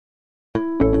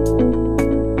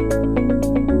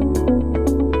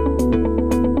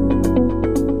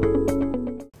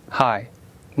Hi,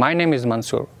 my name is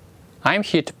Mansoor. I am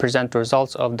here to present the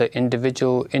results of the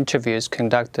individual interviews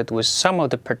conducted with some of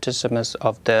the participants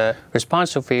of the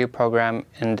Responsive4U program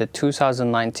in the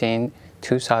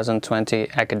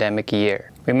 2019-2020 academic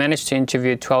year. We managed to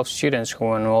interview 12 students who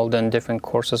were enrolled in different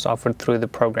courses offered through the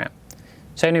program.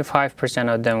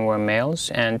 75% of them were males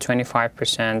and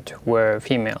 25% were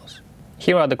females.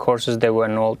 Here are the courses they were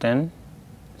enrolled in.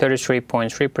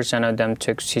 33.3% of them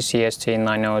took CCST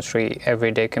 903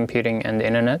 Everyday Computing and the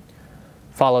Internet,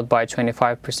 followed by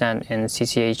 25% in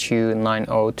CCHU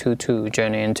 9022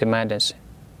 Journey into Madness,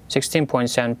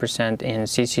 16.7% in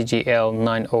CCGL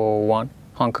 9001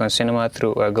 Hong Kong Cinema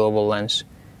Through a Global Lens,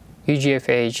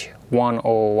 UGFH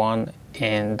 101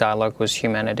 in Dialogue with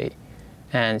Humanity,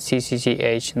 and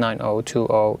CCCH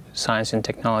 9020 Science and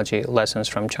Technology Lessons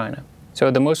from China. So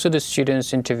most of the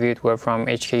students interviewed were from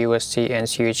HKUST and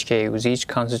CUHK, with each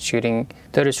constituting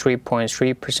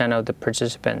 33.3% of the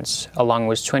participants, along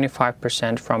with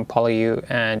 25% from PolyU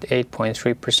and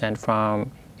 8.3% from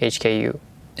HKU.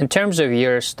 In terms of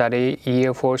year of study,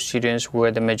 Year 4 students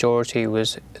were the majority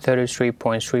with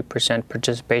 33.3%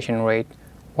 participation rate,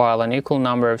 while an equal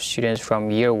number of students from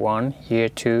Year 1, Year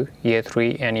 2, Year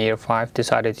 3, and Year 5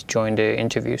 decided to join the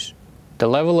interviews. The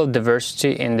level of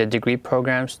diversity in the degree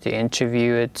programs the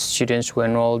interviewed students were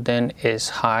enrolled in is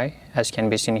high, as can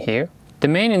be seen here. The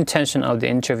main intention of the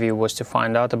interview was to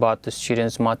find out about the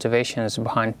students' motivations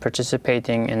behind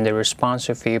participating in the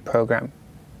Responsive4U program.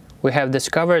 We have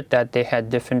discovered that they had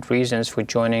different reasons for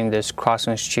joining this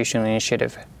cross-institutional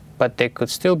initiative, but they could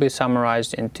still be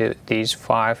summarized into these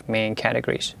 5 main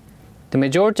categories. The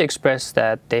majority expressed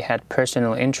that they had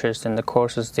personal interest in the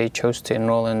courses they chose to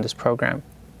enroll in this program.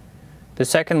 The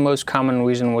second most common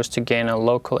reason was to gain a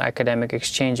local academic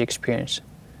exchange experience.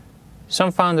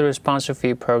 Some found the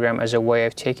Responsive4U program as a way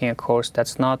of taking a course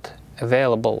that's not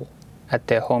available at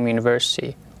their home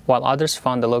university, while others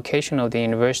found the location of the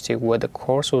university where the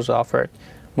course was offered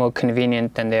more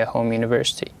convenient than their home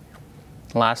university.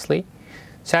 Lastly,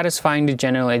 satisfying the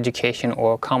general education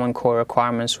or Common Core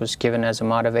requirements was given as a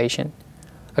motivation.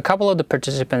 A couple of the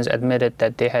participants admitted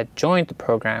that they had joined the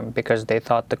program because they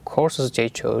thought the courses they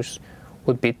chose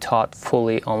would be taught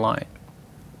fully online.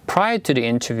 Prior to the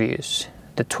interviews,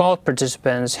 the 12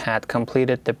 participants had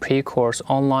completed the pre-course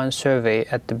online survey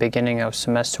at the beginning of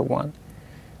semester 1.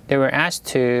 They were asked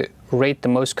to rate the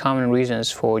most common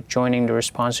reasons for joining the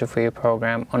Responsive4U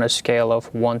program on a scale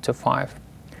of 1 to 5,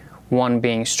 1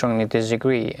 being strongly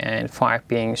disagree and 5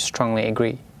 being strongly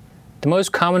agree. The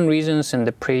most common reasons in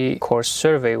the pre-course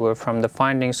survey were from the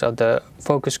findings of the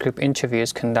focus group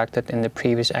interviews conducted in the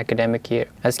previous academic year.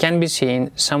 As can be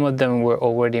seen, some of them were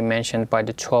already mentioned by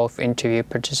the 12 interview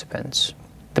participants.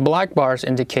 The black bars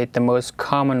indicate the most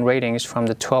common ratings from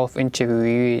the 12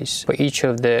 interviewees for each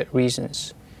of the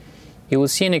reasons. You will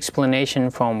see an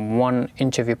explanation from one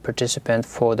interview participant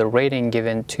for the rating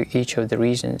given to each of the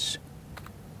reasons.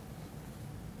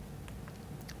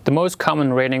 The most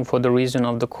common rating for the reason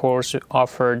of the course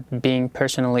offered being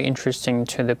personally interesting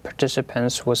to the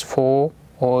participants was 4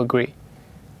 or agree.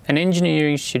 An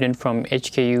engineering student from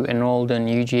HKU enrolled in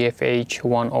UGFH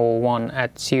 101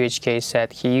 at CUHK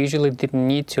said he usually didn't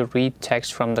need to read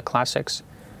text from the classics,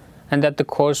 and that the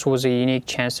course was a unique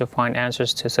chance to find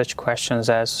answers to such questions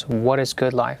as what is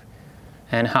good life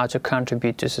and how to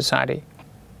contribute to society.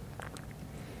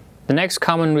 The next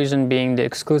common reason being the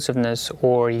exclusiveness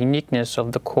or uniqueness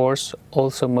of the course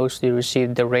also mostly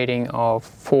received the rating of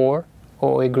 4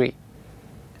 or agree.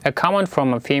 A comment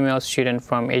from a female student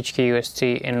from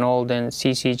HKUST enrolled in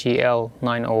CCGL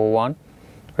 901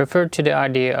 referred to the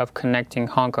idea of connecting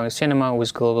Hong Kong cinema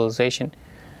with globalization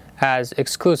as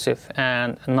exclusive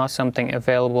and not something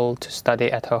available to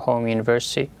study at her home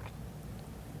university.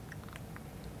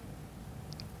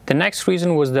 The next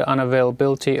reason was the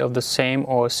unavailability of the same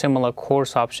or similar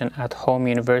course option at home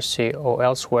university or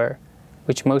elsewhere,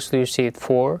 which mostly received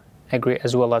 4, agree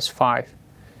as well as 5,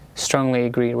 strongly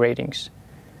agree ratings.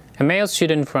 A male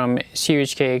student from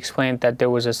CUHK explained that there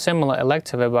was a similar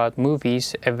elective about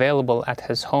movies available at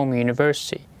his home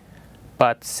university,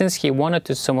 but since he wanted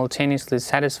to simultaneously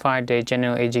satisfy their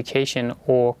general education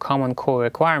or Common Core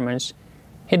requirements,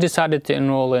 he decided to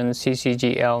enroll in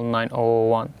CCGL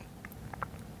 9001.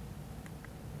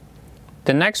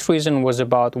 The next reason was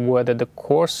about whether the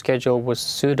course schedule was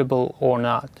suitable or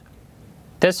not.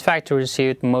 This factor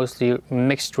received mostly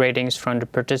mixed ratings from the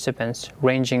participants,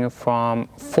 ranging from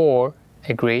 4,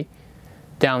 agree,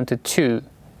 down to 2,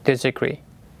 disagree.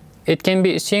 It can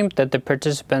be assumed that the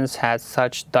participants had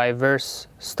such diverse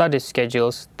study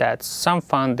schedules that some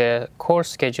found their course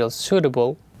schedules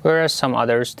suitable, whereas some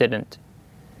others didn't.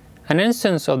 An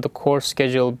instance of the course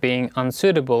schedule being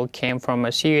unsuitable came from a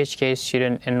CUHK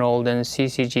student enrolled in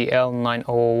CCGL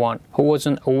 9001 who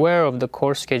wasn't aware of the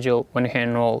course schedule when he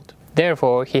enrolled.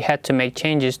 Therefore, he had to make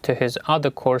changes to his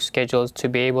other course schedules to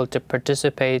be able to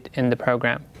participate in the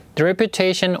program. The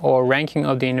reputation or ranking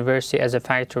of the university as a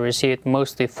factor received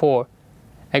mostly 4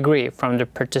 agree from the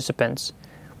participants,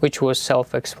 which was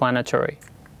self-explanatory.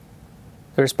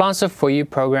 The Responsive4U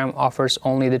program offers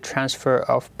only the transfer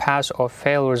of pass or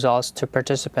fail results to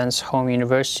participants' home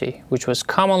university, which was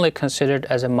commonly considered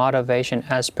as a motivation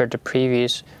as per the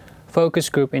previous focus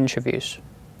group interviews.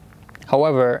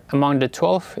 However, among the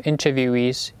 12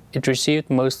 interviewees, it received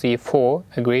mostly 4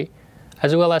 agree,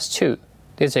 as well as 2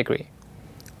 disagree.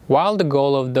 While the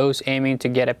goal of those aiming to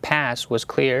get a pass was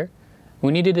clear,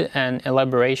 we needed an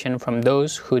elaboration from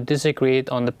those who disagreed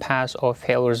on the pass or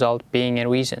fail result being a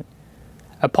reason.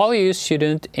 A PolyU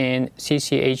student in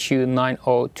CCHU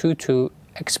 9022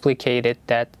 explicated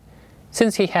that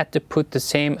since he had to put the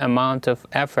same amount of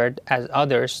effort as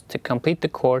others to complete the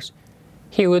course,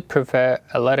 he would prefer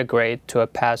a letter grade to a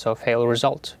pass or fail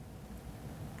result.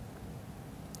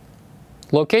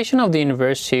 Location of the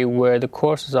university where the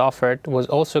course is offered was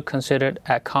also considered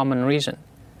a common reason.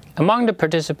 Among the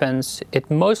participants,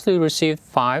 it mostly received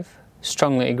 5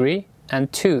 strongly agree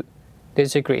and 2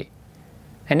 disagree.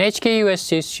 An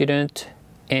HKUST student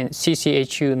in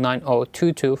CCHU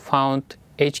 9022 found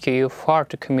HKU far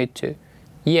to commute to,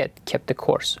 yet kept the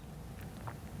course.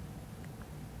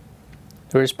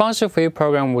 The Responsive4U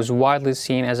program was widely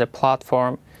seen as a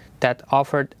platform that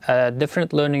offered a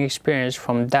different learning experience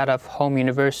from that of home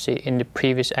university in the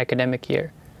previous academic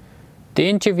year.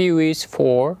 The interviewees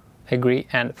 4 agree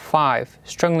and 5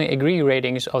 strongly agree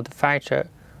ratings of the factor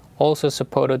also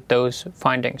supported those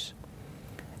findings.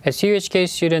 A CUHK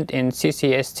student in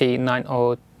CCST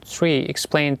 903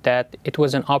 explained that it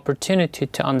was an opportunity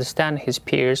to understand his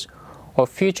peers or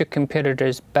future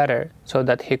competitors better so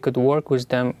that he could work with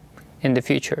them in the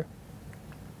future.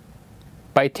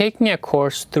 By taking a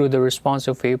course through the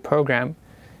Responsive4U program,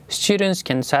 students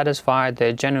can satisfy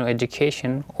their general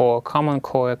education or Common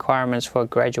Core requirements for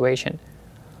graduation.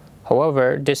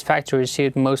 However, this factor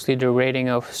received mostly the rating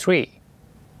of 3,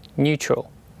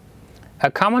 neutral. A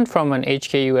comment from an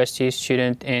HKUST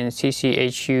student in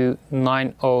CCHU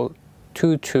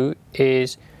 9022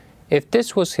 is, if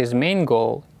this was his main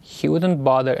goal, he wouldn't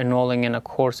bother enrolling in a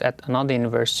course at another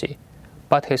university,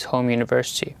 but his home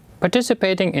university.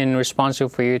 Participating in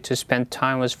Responsive4U to spend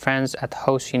time with friends at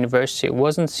host university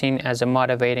wasn't seen as a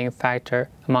motivating factor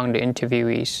among the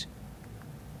interviewees.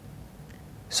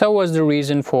 So was the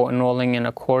reason for enrolling in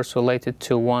a course related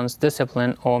to one's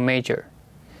discipline or major.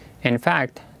 In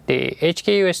fact, the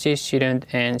HKUST student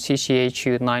in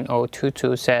CCHU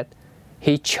 9022 said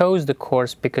he chose the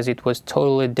course because it was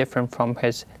totally different from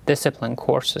his discipline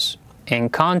courses. In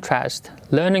contrast,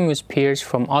 learning with peers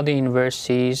from other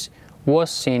universities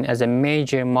was seen as a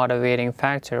major motivating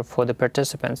factor for the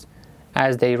participants,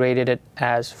 as they rated it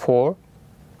as 4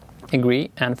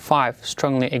 agree and 5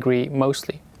 strongly agree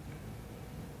mostly.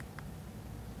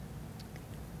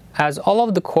 As all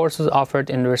of the courses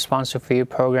offered in the Responsive4U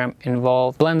program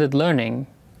involved blended learning,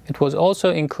 it was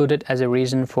also included as a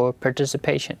reason for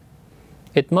participation.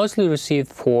 It mostly received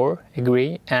 4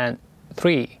 agree and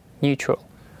 3 neutral.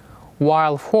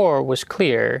 While 4 was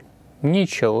clear,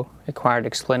 neutral required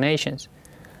explanations.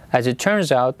 As it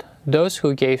turns out, those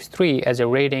who gave 3 as a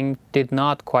rating did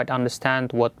not quite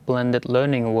understand what blended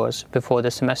learning was before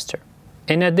the semester.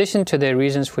 In addition to their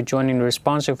reasons for joining the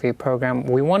Responsive4U program,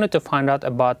 we wanted to find out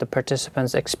about the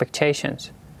participants'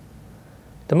 expectations.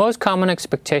 The most common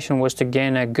expectation was to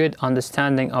gain a good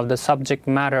understanding of the subject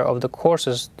matter of the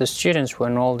courses the students were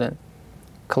enrolled in.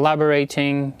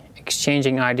 Collaborating,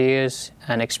 exchanging ideas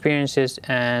and experiences,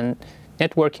 and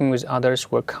networking with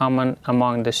others were common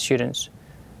among the students.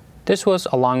 This was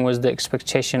along with the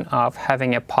expectation of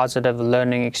having a positive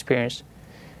learning experience.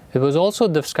 It was also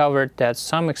discovered that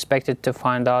some expected to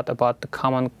find out about the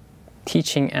common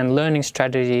teaching and learning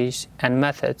strategies and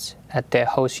methods at their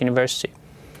host university.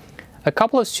 A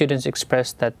couple of students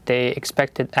expressed that they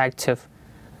expected active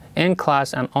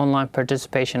in-class and online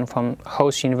participation from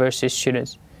host university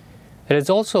students. It is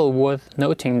also worth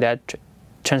noting that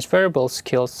transferable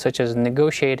skills such as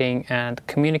negotiating and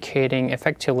communicating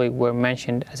effectively were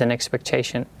mentioned as an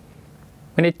expectation.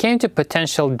 When it came to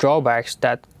potential drawbacks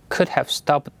that could have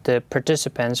stopped the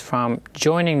participants from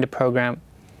joining the program,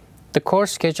 the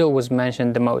course schedule was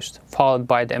mentioned the most, followed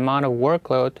by the amount of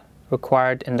workload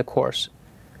required in the course.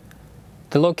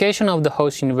 The location of the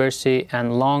host university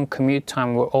and long commute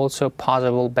time were also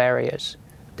possible barriers.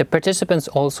 The participants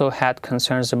also had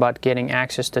concerns about getting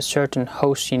access to certain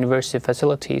host university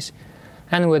facilities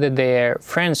and whether their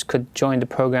friends could join the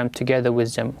program together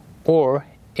with them, or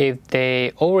if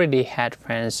they already had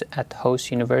friends at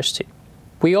host university.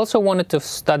 We also wanted to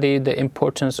study the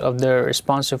importance of the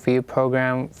Responsive4U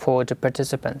program for the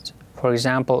participants, for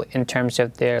example, in terms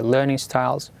of their learning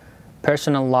styles,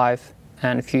 personal life,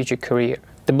 and future career.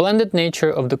 The blended nature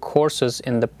of the courses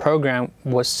in the program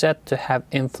was said to have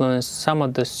influenced some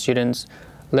of the students'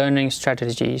 learning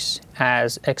strategies,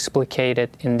 as explicated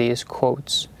in these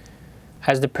quotes.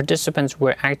 As the participants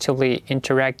were actively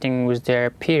interacting with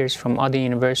their peers from other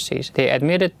universities, they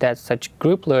admitted that such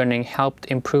group learning helped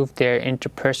improve their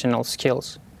interpersonal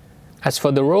skills. As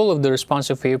for the role of the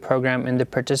Responsive4U program in the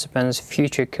participants'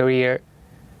 future career,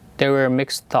 there were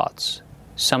mixed thoughts.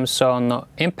 Some saw no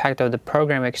impact of the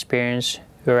program experience,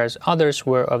 whereas others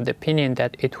were of the opinion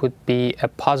that it would be a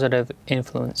positive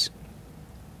influence.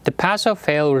 The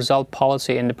pass-or-fail result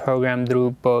policy in the program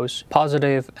drew both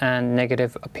positive and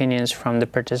negative opinions from the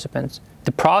participants.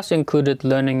 The pros included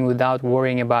learning without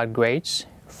worrying about grades,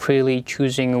 freely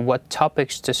choosing what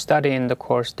topics to study in the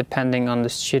course depending on the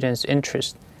student's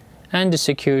interest, and the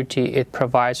security it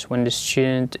provides when the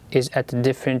student is at a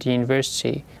different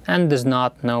university and does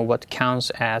not know what counts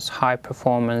as high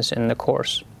performance in the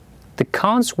course. The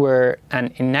cons were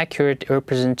an inaccurate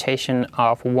representation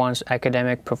of one's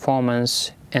academic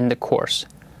performance in the course,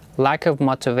 lack of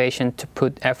motivation to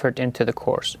put effort into the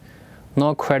course,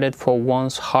 no credit for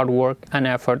one's hard work and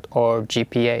effort or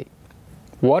GPA.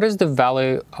 What is the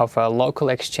value of a local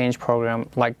exchange program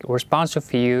like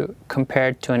Responsive4U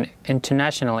compared to an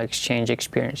international exchange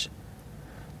experience?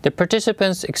 The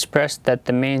participants expressed that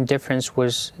the main difference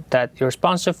was that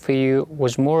Responsive4U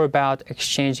was more about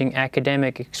exchanging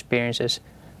academic experiences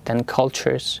than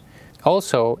cultures.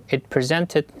 Also, it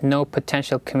presented no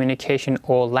potential communication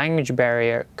or language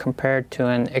barrier compared to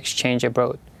an exchange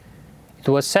abroad. It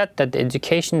was said that the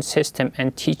education system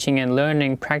and teaching and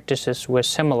learning practices were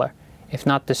similar, if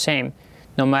not the same,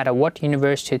 no matter what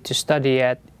university to study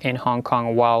at in Hong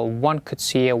Kong, while one could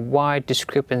see a wide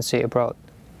discrepancy abroad.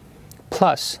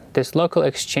 Plus, this local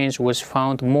exchange was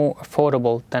found more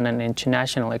affordable than an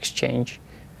international exchange.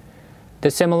 The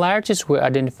similarities were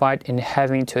identified in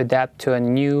having to adapt to a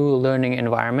new learning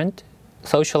environment,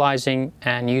 socializing,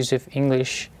 and use of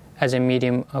English as a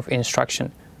medium of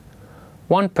instruction.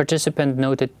 One participant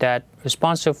noted that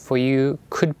Responsive4U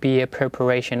could be a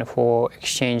preparation for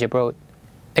exchange abroad.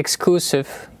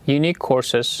 Exclusive, unique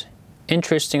courses,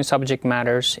 interesting subject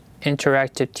matters,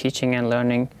 interactive teaching and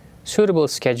learning, suitable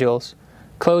schedules,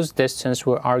 close distance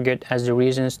were argued as the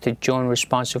reasons to join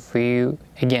Responsive4U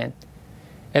again.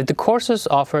 If the courses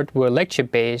offered were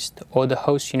lecture-based or the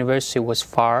host university was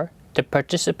far, the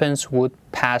participants would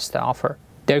pass the offer.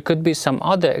 There could be some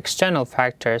other external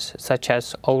factors, such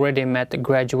as already met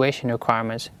graduation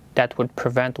requirements, that would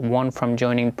prevent one from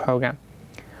joining the program.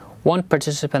 One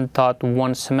participant thought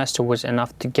one semester was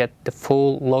enough to get the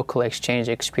full local exchange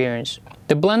experience.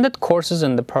 The blended courses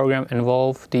in the program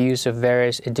involve the use of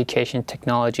various education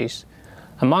technologies.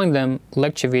 Among them,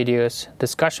 lecture videos,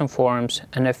 discussion forums,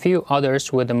 and a few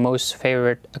others were the most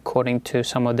favorite according to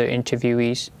some of the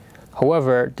interviewees.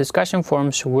 However, discussion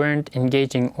forums weren't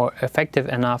engaging or effective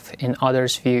enough in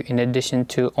others' view, in addition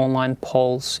to online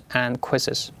polls and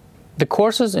quizzes. The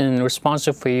courses in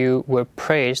Responsive4U were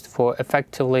praised for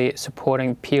effectively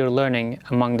supporting peer learning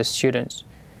among the students.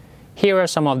 Here are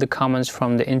some of the comments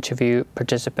from the interview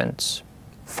participants.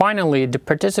 Finally, the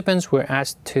participants were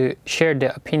asked to share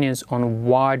their opinions on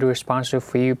why the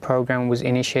Responsive4U program was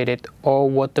initiated or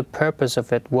what the purpose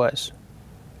of it was.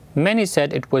 Many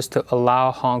said it was to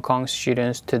allow Hong Kong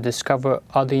students to discover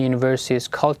other universities'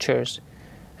 cultures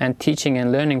and teaching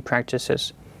and learning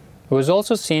practices. It was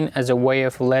also seen as a way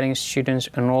of letting students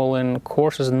enroll in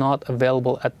courses not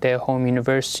available at their home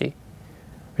university.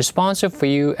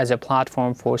 Responsive4U as a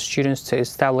platform for students to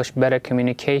establish better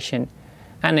communication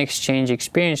and exchange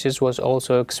experiences was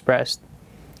also expressed.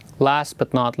 Last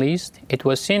but not least, it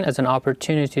was seen as an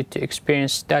opportunity to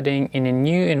experience studying in a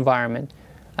new environment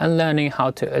and learning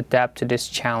how to adapt to this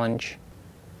challenge.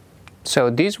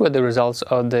 So these were the results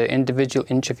of the individual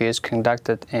interviews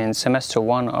conducted in semester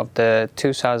 1 of the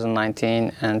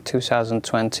 2019 and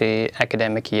 2020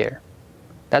 academic year.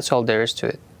 That's all there is to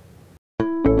it.